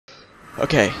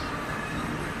Okay.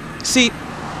 See,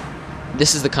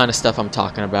 this is the kind of stuff I'm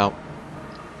talking about.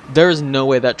 There is no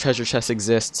way that treasure chest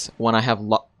exists when I have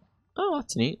Oh,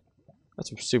 that's neat.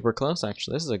 That's super close,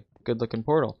 actually. This is a good-looking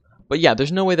portal. But yeah,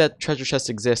 there's no way that treasure chest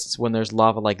exists when there's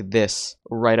lava like this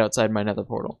right outside my nether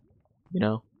portal. You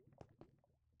know?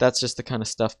 That's just the kind of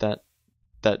stuff that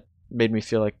made me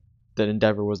feel like that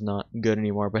Endeavor was not good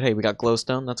anymore. But hey, we got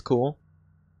glowstone. That's cool.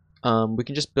 We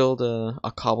can just build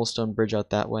a cobblestone bridge out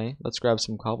that way. Let's grab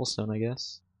some cobblestone, I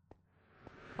guess.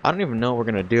 I don't even know what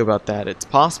we're going to do about that. It's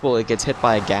possible it gets hit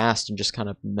by a ghast and just kind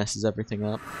of messes everything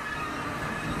up.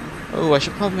 Oh, I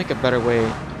should probably make a better way.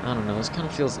 I don't know. This kind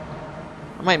of feels...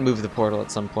 I might move the portal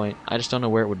at some point. I just don't know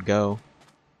where it would go.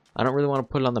 I don't really want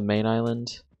to put it on the main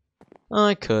island. Oh,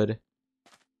 I could.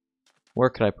 Where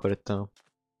could I put it, though?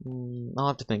 I'll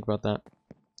have to think about that.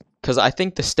 Because I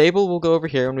think the stable will go over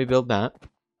here when we build that.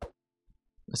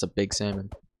 That's a big salmon.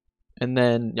 And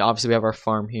then, obviously, we have our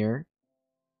farm here.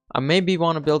 I maybe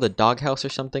want to build a doghouse or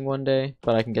something one day,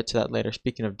 but I can get to that later.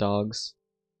 Speaking of dogs,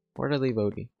 where did I leave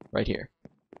Odie? Right here.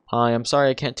 Hi, I'm sorry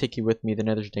I can't take you with me. The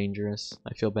Nether's dangerous.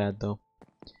 I feel bad, though.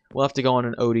 We'll have to go on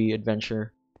an Odie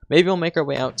adventure. Maybe we'll make our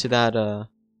way out to that,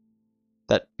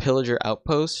 that pillager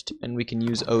outpost, and we can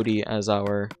use Odie as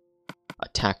our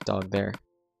attack dog there.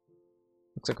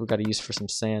 Looks like we got to use for some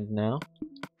sand now.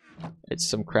 It's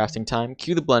some crafting time.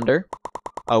 Cue the blender.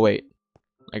 Oh, wait.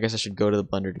 I guess I should go to the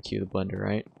blender to cue the blender,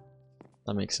 right?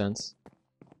 That makes sense.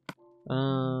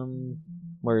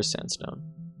 Where is sandstone?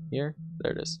 Here?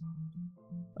 There it is.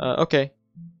 Okay.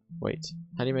 Wait.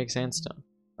 How do you make sandstone?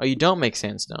 Oh, you don't make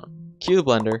sandstone. Cue the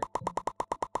blender.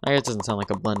 I guess it doesn't sound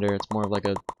like a blender. It's more of like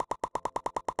a...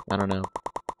 I don't know.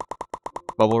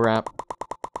 Bubble wrap.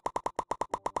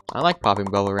 I like popping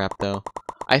bubble wrap, though.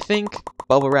 I think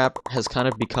bubble wrap has kind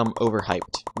of become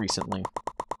overhyped recently.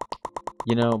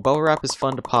 You know, bubble wrap is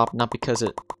fun to pop, not because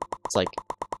it's like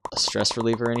a stress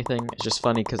reliever or anything. It's just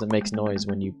funny because it makes noise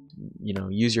when you know,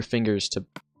 use your fingers to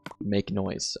make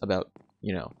noise about,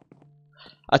 you know.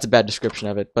 That's a bad description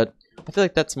of it, but I feel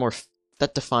like that's more,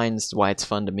 that defines why it's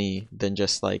fun to me than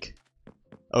just like,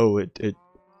 oh,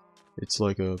 it's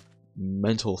like a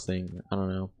mental thing. I don't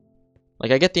know.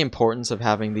 Like, I get the importance of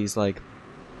having these, like,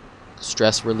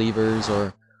 stress relievers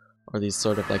or these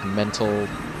sort of, like, mental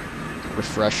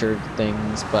refresher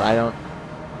things, but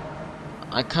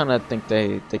I kind of think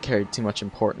they carry too much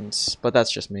importance, but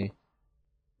that's just me.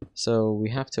 So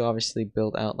we have to obviously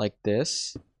build out like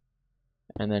this,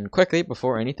 and then quickly,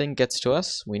 before anything gets to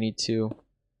us, we need to...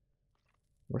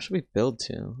 Where should we build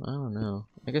to? I don't know.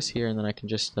 I guess here, and then I can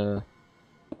just,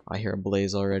 I hear a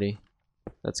blaze already.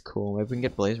 That's cool. Maybe we can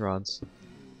get blaze rods.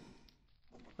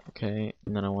 Okay,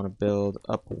 and then I want to build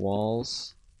up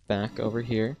walls back over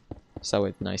here, so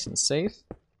it's nice and safe.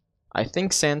 I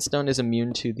think sandstone is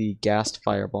immune to the ghast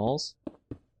fireballs,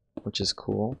 which is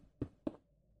cool.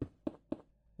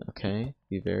 Okay,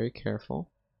 be very careful.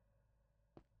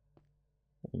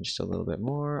 And just a little bit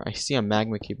more. I see a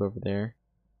magma cube over there.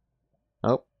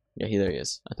 Oh, yeah, there he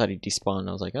is. I thought he despawned.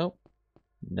 I was like, oh,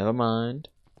 never mind.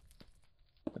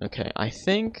 Okay, I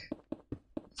think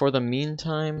for the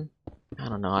meantime, I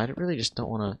don't know. I really just don't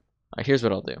want to... Alright, here's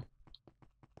what I'll do.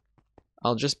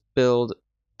 I'll just build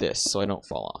this so I don't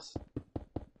fall off.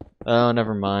 Oh,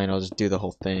 never mind. I'll just do the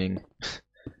whole thing.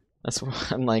 That's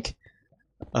what I'm like,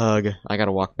 ugh. I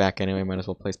gotta walk back anyway. Might as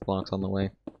well place blocks on the way.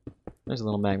 There's a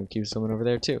little magma cube somewhere over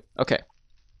there too. Okay.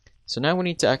 So now we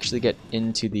need to actually get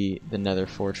into the Nether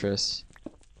fortress.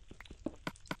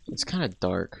 It's kind of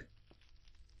dark.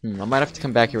 I might have to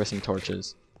come back here with some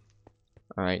torches.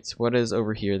 Alright, so what is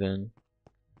over here then?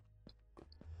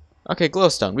 Okay,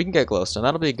 glowstone. We can get glowstone.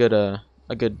 That'll be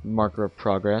a good marker of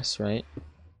progress, right?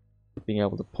 Being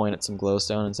able to point at some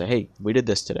glowstone and say, hey, we did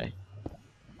this today.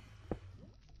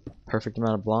 Perfect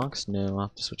amount of blocks? No, I'll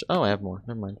have to switch. Oh, I have more.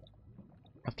 Never mind.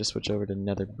 I have to switch over to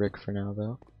nether brick for now,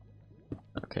 though.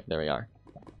 Okay, there we are.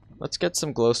 Let's get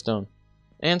some glowstone.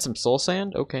 And some soul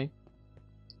sand? Okay.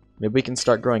 Maybe we can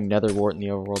start growing nether wart in the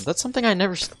overworld. That's something I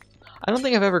don't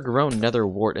think I've ever grown nether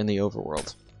wart in the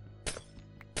overworld.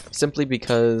 Simply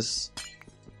because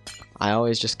I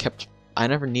always just kept... I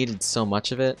never needed so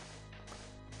much of it.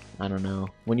 I don't know.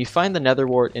 When you find the nether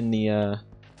wart in the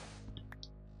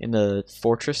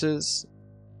fortresses,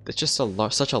 it's just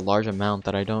such a large amount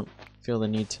that I don't feel the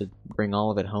need to bring all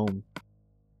of it home.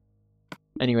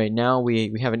 Anyway, now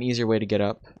we have an easier way to get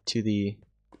up to the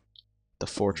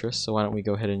fortress, so why don't we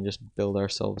go ahead and just build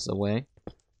ourselves a way.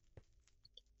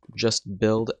 Just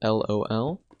build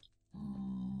LOL.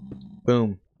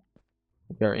 Boom.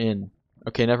 We are in.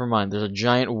 Okay, never mind. There's a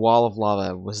giant wall of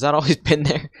lava. Was that always been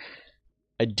there?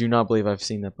 I do not believe I've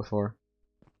seen that before.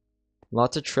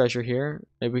 Lots of treasure here.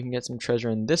 Maybe we can get some treasure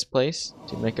in this place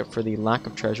to make up for the lack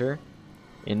of treasure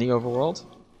in the overworld.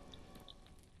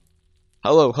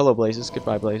 Hello, hello, Blazes.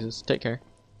 Goodbye, Blazes. Take care.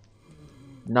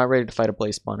 Not ready to fight a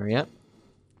blaze spawner yet.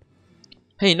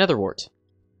 Hey, nether wart.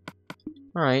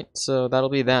 Alright, so that'll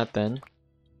be that then.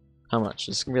 How much?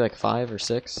 This is gonna be like 5 or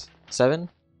 6? 7?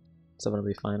 7 will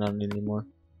be fine. I don't need any more.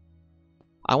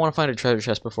 I want to find a treasure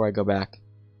chest before I go back.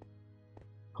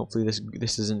 Hopefully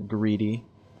this isn't greedy.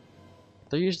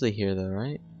 They're usually here though,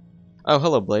 right? Oh,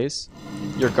 hello, Blaze.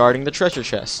 You're guarding the treasure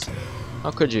chest.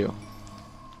 How could you?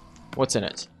 What's in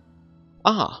it?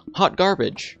 Ah, hot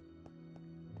garbage.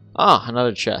 Ah,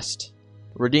 another chest.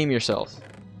 Redeem yourself.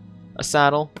 A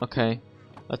saddle. Okay,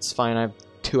 that's fine. I have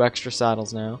 2 extra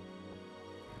saddles now.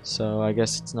 So I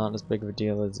guess it's not as big of a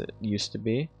deal as it used to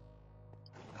be.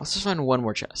 Let's just find one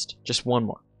more chest. Just one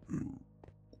more.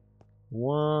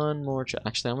 One more chest.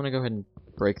 Actually, I'm going to go ahead and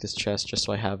break this chest just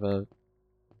so I have a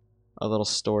little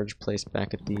storage place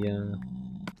back at the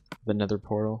nether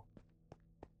portal.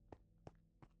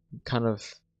 Kind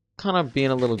of being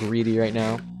a little greedy right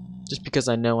now, just because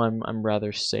I know I'm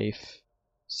rather safe,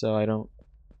 so I don't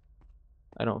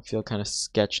feel kind of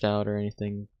sketched out or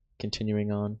anything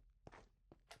continuing on.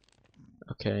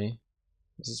 Okay,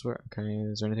 this is where. Okay,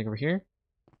 is there anything over here?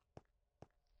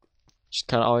 Just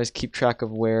kind of always keep track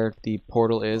of where the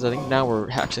portal is. I think now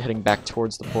we're actually heading back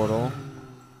towards the portal.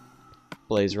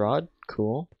 Blaze rod,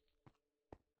 cool.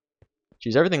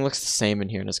 Jeez, everything looks the same in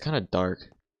here, and it's kind of dark.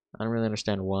 I don't really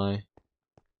understand why.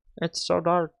 It's so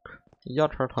dark.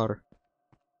 Yatar.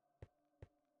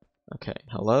 Okay,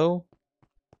 hello?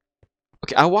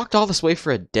 Okay, I walked all this way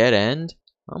for a dead end?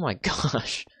 Oh my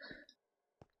gosh.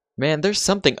 Man, there's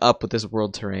something up with this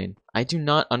world terrain. I do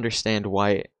not understand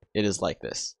why it is like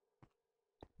this.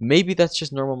 Maybe that's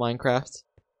just normal Minecraft,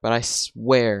 but I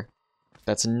swear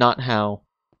that's not how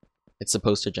it's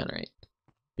supposed to generate.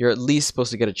 You're at least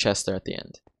supposed to get a chest there at the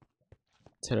end.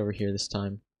 Let's head over here this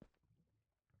time.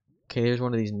 Okay, here's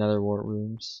one of these nether wart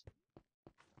rooms.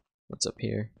 What's up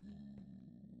here?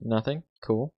 Nothing?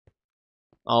 Cool.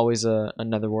 Always a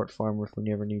nether wart farm if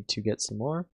we ever need to get some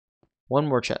more. One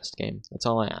more chest, game. That's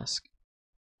all I ask.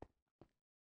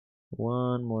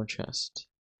 One more chest.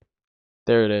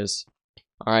 There it is.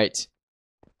 Alright.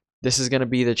 This is going to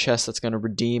be the chest that's going to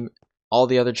redeem all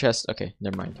the other chests. Okay,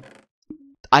 never mind.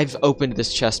 I've opened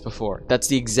this chest before. That's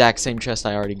the exact same chest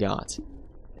I already got.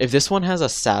 If this one has a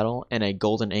saddle and a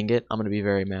golden ingot, I'm going to be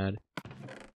very mad.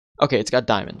 Okay, it's got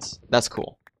diamonds. That's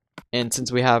cool. And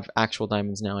since we have actual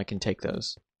diamonds now, I can take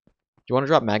those. Do you want to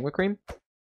drop magma cream?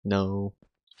 No.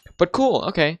 But cool,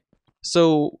 okay.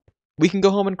 So, we can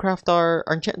go home and craft our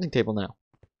enchanting table now.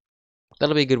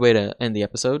 That'll be a good way to end the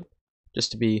episode.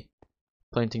 Just to be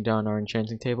planting down our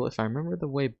enchanting table. If I remember the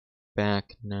way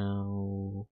back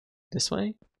now... This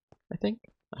way, I think?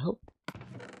 I hope.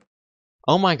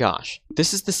 Oh my gosh,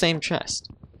 this is the same chest.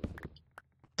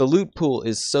 The loot pool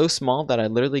is so small that I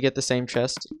literally get the same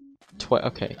chest twice.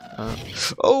 Okay.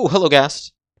 Oh, hello,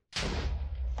 Ghast.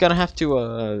 Gonna have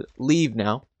to leave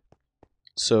now.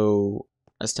 So,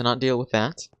 as to not deal with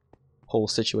that whole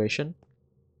situation.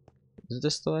 Is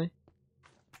this the way?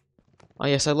 Oh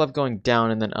yes, I love going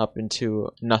down and then up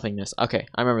into nothingness. Okay,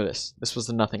 I remember this. This was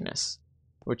the nothingness.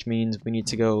 Which means we need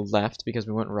to go left because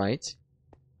we went right.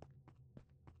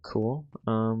 Cool.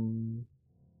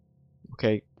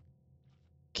 Okay.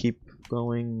 Keep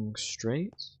going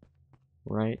straight.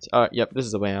 Right. Yep, this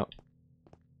is the way out.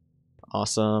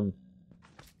 Awesome.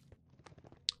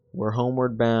 We're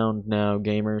homeward bound now,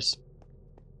 gamers.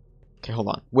 Okay, hold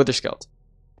on. Wither skeleton.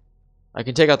 I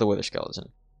can take out the wither skeleton.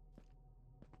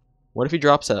 What if he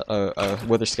drops a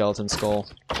wither skeleton skull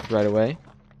right away?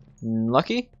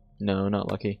 Lucky? No, not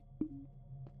lucky.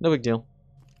 No big deal.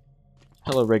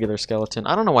 Hello, regular skeleton.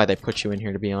 I don't know why they put you in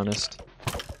here, to be honest.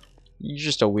 You're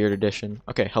just a weird addition.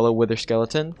 Okay, hello, wither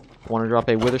skeleton. Want to drop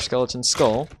a wither skeleton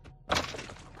skull?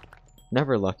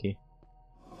 Never lucky.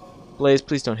 Blaze,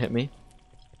 please don't hit me.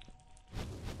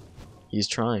 He's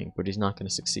trying, but he's not going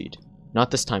to succeed. Not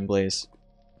this time, Blaze.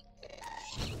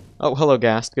 Oh, hello,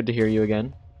 Ghast. Good to hear you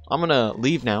again. I'm going to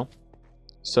leave now.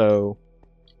 So,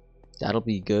 that'll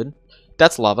be good.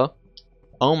 That's lava.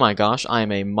 Oh my gosh, I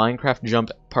am a Minecraft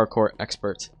jump parkour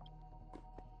expert.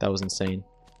 That was insane.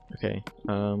 Okay,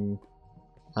 I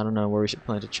don't know where we should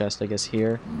plant a chest. I guess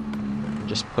here.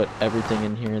 Just put everything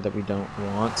in here that we don't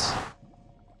want.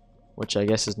 Which I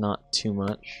guess is not too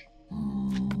much.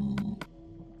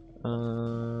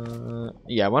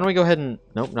 Yeah, why don't we go ahead and...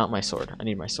 Nope, not my sword. I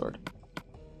need my sword.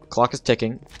 Clock is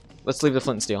ticking. Let's leave the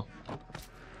flint and steel.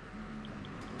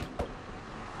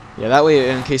 Yeah, that way,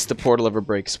 in case the portal ever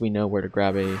breaks, we know where to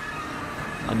grab a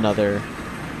another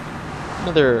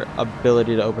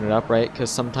ability to open it up, right? Because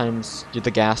sometimes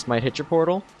the gas might hit your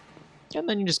portal, and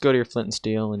then you just go to your flint and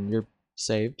steel and you're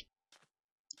saved.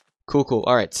 Cool, cool.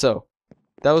 Alright, so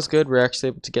that was good. We're actually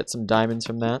able to get some diamonds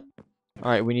from that.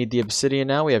 Alright, we need the obsidian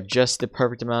now. We have just the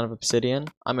perfect amount of obsidian.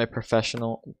 I'm a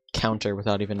professional counter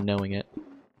without even knowing it.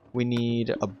 We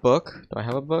need a book. Do I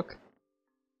have a book?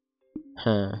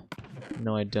 Huh.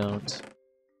 No, I don't.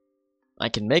 I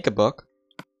can make a book.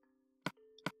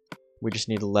 We just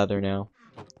need leather now.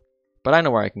 But I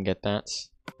know where I can get that.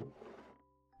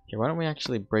 Here, why don't we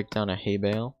actually break down a hay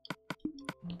bale?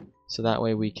 So that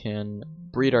way we can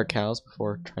breed our cows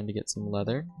before trying to get some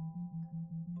leather.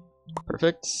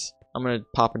 Perfect. I'm gonna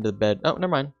pop into the bed. Oh, never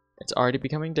mind. It's already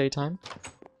becoming daytime.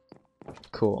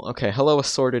 Cool. Okay, hello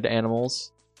assorted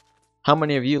animals. How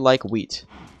many of you like wheat?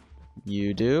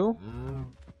 You do.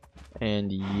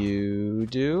 And you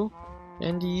do.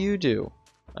 And you do.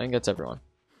 I think that's everyone.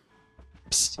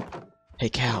 Psst. Hey,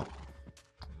 cow.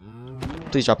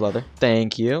 Please drop leather.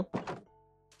 Thank you.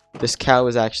 This cow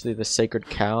is actually the sacred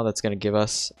cow that's going to give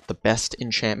us the best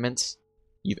enchantments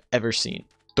you've ever seen.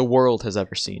 The world has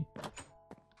ever seen.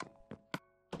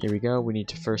 Here we go. We need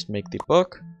to first make the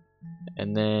book.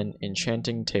 And then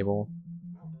enchanting table.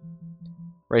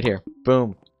 Right here.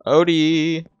 Boom.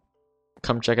 Odie!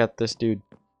 Come check out this dude.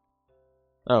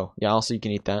 Oh, yeah, also you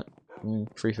can eat that.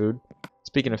 Free food.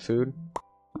 Speaking of food,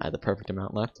 I had the perfect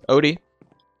amount left. Odie!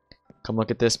 Come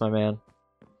look at this, my man.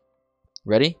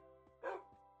 Ready?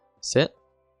 Sit.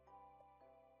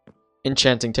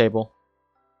 Enchanting table.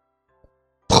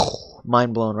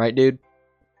 Mind blown, right, dude?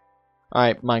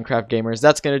 Alright, Minecraft gamers,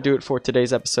 that's going to do it for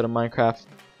today's episode of Minecraft.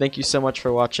 Thank you so much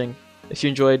for watching. If you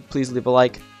enjoyed, please leave a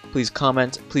like, please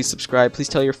comment, please subscribe, please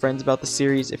tell your friends about the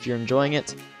series if you're enjoying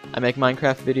it. I make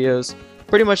Minecraft videos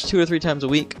pretty much 2 or 3 times a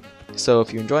week, so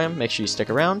if you enjoy them, make sure you stick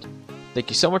around. Thank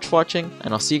you so much for watching,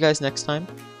 and I'll see you guys next time.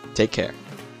 Take care.